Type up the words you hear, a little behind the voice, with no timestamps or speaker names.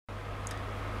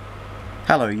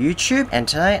Hello YouTube, and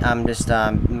today I'm just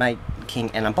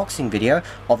making an unboxing video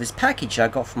of this package I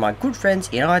got from my good friends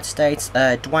in the United States,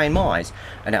 Duane Myers.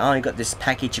 And I only got this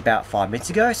package about 5 minutes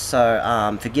ago,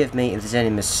 so forgive me if there's any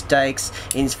mistakes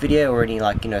in this video or any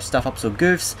stuff ups or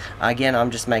goofs. Again, I'm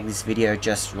just making this video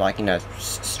just straight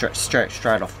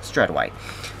away.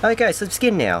 Okay, so let's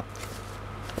begin now.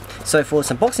 So for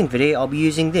this unboxing video, I'll be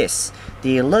using this,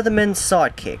 the Leatherman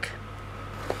Sidekick.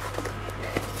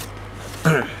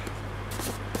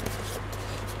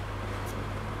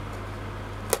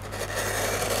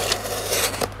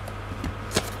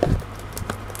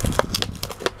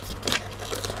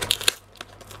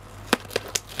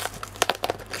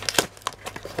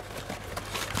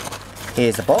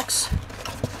 Here's the box.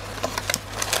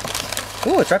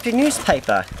 Ooh, it's wrapped in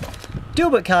newspaper.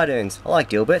 Dilbert cartoons. I like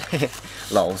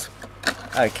Dilbert. Lols.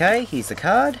 Okay, here's the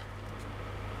card.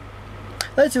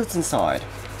 Let's see what's inside.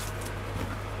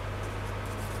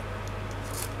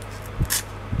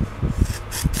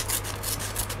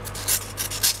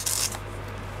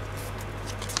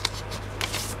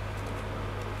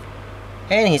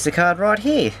 And here's the card right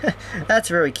here. That's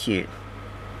very cute.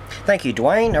 Thank you,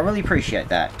 Duane. I really appreciate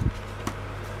that.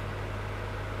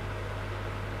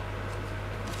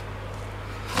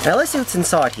 Now let's see what's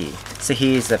inside here. So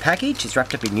here's the package. It's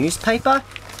wrapped up in newspaper,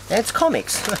 and it's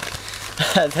comics.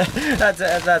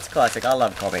 that's classic. I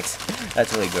love comics.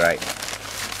 That's really great.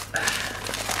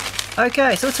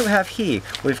 Okay, so what do we have here?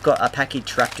 We've got a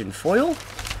package wrapped in foil,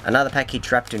 another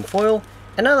package wrapped in foil,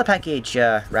 another package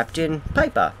wrapped in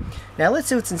paper. Now let's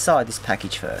see what's inside this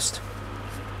package first.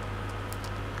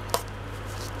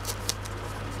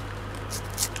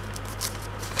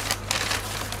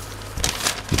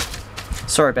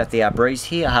 Sorry about the breeze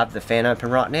here. I have the fan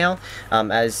open right now.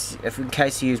 In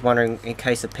case you're wondering, in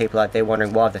case of people out there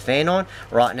wondering why I have the fan on,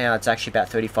 right now it's actually about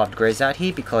 35 degrees out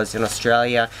here because in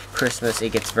Australia, Christmas,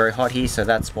 it gets very hot here, so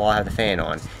that's why I have the fan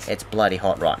on. It's bloody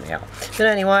hot right now. But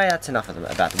anyway, that's enough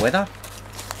about the weather.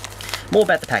 More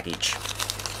about the package.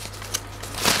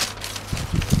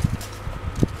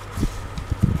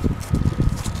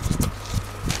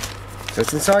 So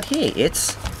what's inside here?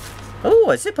 It's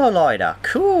oh, a Zippo lighter.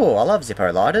 Cool. I love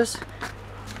Zippo lighters.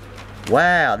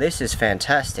 Wow, this is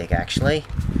fantastic, actually.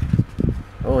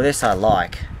 Oh, this I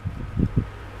like.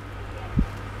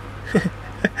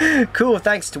 Cool,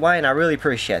 thanks, Duane. I really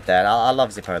appreciate that. I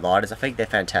love Zippo lighters. I think they're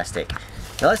fantastic.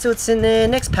 Now let's see what's in the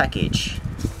next package.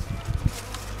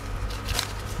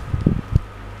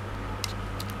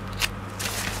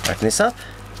 Open this up.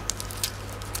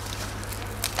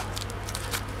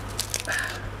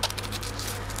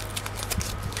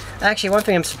 Actually, one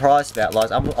thing I'm surprised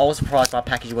about, I was surprised my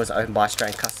package wasn't opened by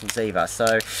Australian Customs either,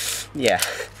 so, yeah.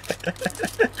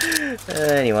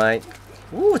 Anyway.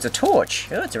 Ooh, it's a torch.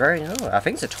 Oh, it's a very, I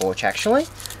think it's a torch, actually.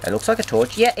 It looks like a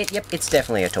torch. Yeah, yep, it's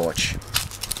definitely a torch.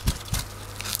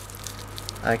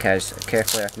 Okay, just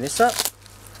carefully open this up.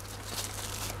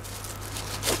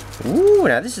 Ooh,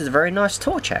 now this is a very nice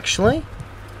torch, actually.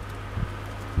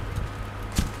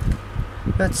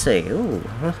 Let's see, ooh.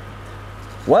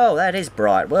 Whoa, that is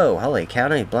bright. Whoa, holy cow,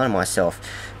 I'm blowing myself.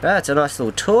 That's a nice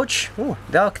little torch. Ooh,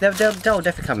 they'll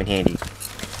definitely come in handy.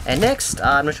 And next,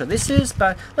 I'm not sure what this is,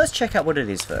 but let's check out what it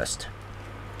is first.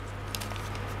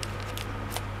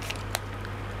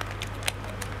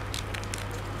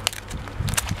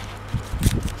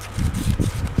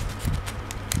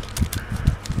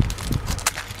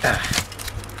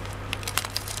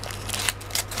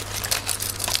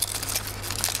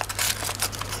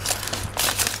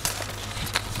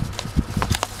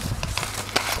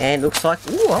 And looks like,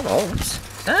 ooh,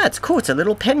 it's cool, it's a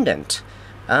little pendant.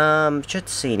 Should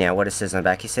see now what it says on the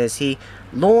back. It says here,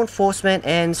 law enforcement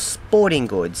and sporting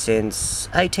goods since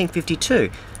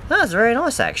 1852. That's very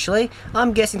nice, actually.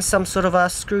 I'm guessing some sort of a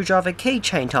screwdriver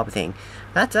keychain type of thing.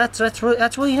 That's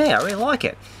really neat. I really like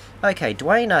it. Okay,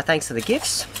 Duane, thanks for the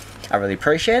gifts. I really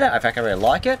appreciate it. In fact, I really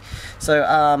like it. So,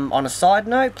 on a side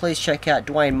note, please check out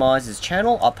Duane Myers'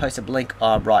 channel. I'll post a link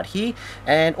right here.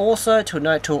 And also, to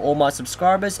note to all my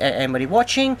subscribers and anybody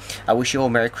watching, I wish you all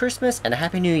Merry Christmas and a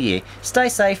Happy New Year. Stay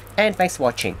safe, and thanks for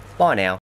watching. Bye now.